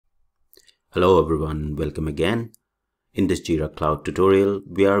Hello everyone, welcome again. In this Jira Cloud tutorial,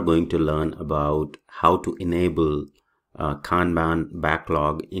 we are going to learn about how to enable Kanban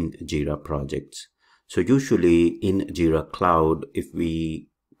backlog in Jira projects. So usually in Jira Cloud, if we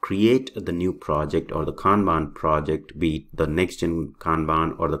create the new project or the Kanban project, be it the next-gen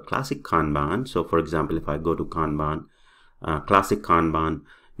Kanban or the classic Kanban. So for example, if I go to Kanban, classic Kanban,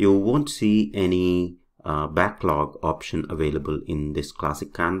 you won't see any backlog option available in this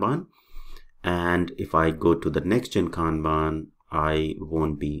classic Kanban. And if I go to the next gen Kanban, I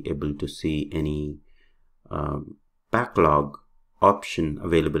won't be able to see any backlog option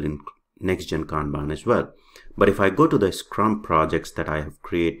available in next gen Kanban as well. But if I go to the Scrum projects that I have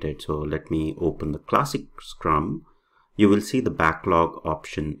created, so let me open the classic Scrum, you will see the backlog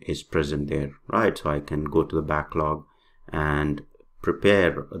option is present there, right? So I can go to the backlog and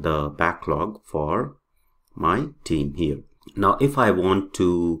prepare the backlog for my team here. Now, if I want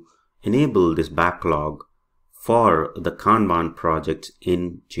to enable this backlog for the Kanban projects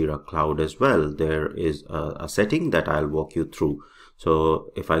in Jira Cloud as well, there is a setting that I'll walk you through.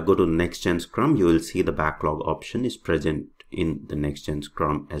 So if I go to Next Gen Scrum, you will see the backlog option is present in the Next Gen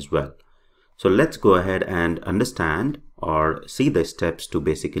Scrum as well. So let's go ahead and understand or see the steps to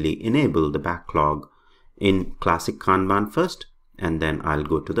basically enable the backlog in classic Kanban first, and then I'll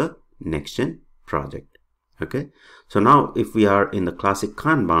go to the Next Gen project. Okay, so now if we are in the classic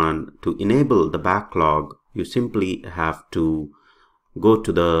Kanban, to enable the backlog, you simply have to go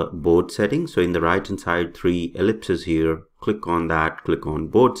to the board settings. So in the right hand side, 3 ellipses here, click on that, click on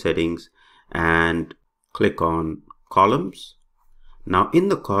board settings and click on columns. Now in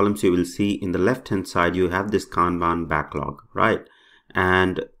the columns, you will see in the left hand side, you have this Kanban backlog, right?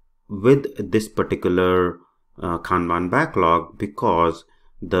 And with this particular Kanban backlog, because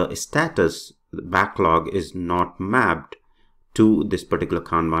the status backlog is not mapped to this particular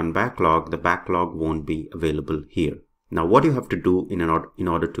Kanban backlog, the backlog won't be available here. Now what you have to do in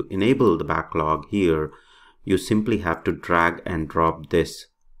order to enable the backlog here, you simply have to drag and drop this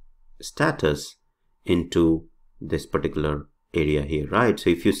status into this particular area here, right? So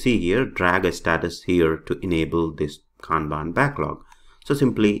if you see here, drag a status here to enable this Kanban backlog. So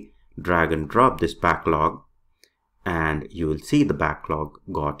simply drag and drop this backlog and you will see the backlog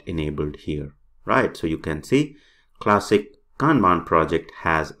got enabled here, right? So you can see classic Kanban project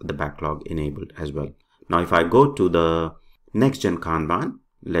has the backlog enabled as well. Now if I go to the next gen Kanban,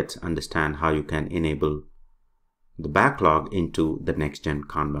 let's understand how you can enable the backlog into the next gen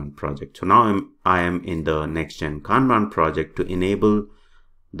Kanban project. So now I am in the next gen Kanban project. To enable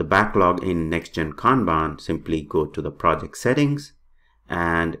the backlog in next gen Kanban, simply go to the project settings,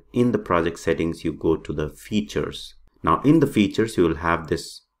 and in the project settings you go to the features. Now in the features you will have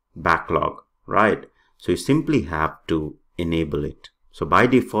this backlog, right? So you simply have to enable it. So by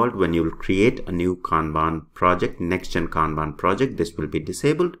default, when you will create a new Kanban project, next gen Kanban project, this will be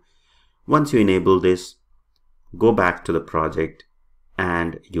disabled. Once you enable this, go back to the project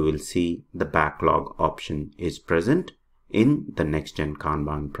and you will see the backlog option is present in the next gen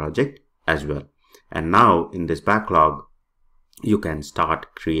Kanban project as well. And now in this backlog, you can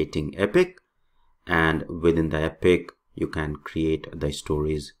start creating epic, and within the epic, you can create the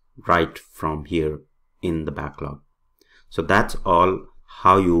stories right from here in the backlog. So that's all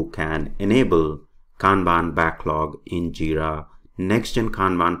how you can enable Kanban backlog in Jira Next Gen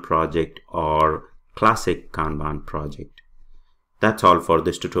Kanban project or classic Kanban project. That's all for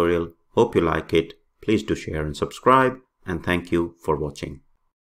this tutorial. Hope you like it. Please do share and subscribe, and thank you for watching.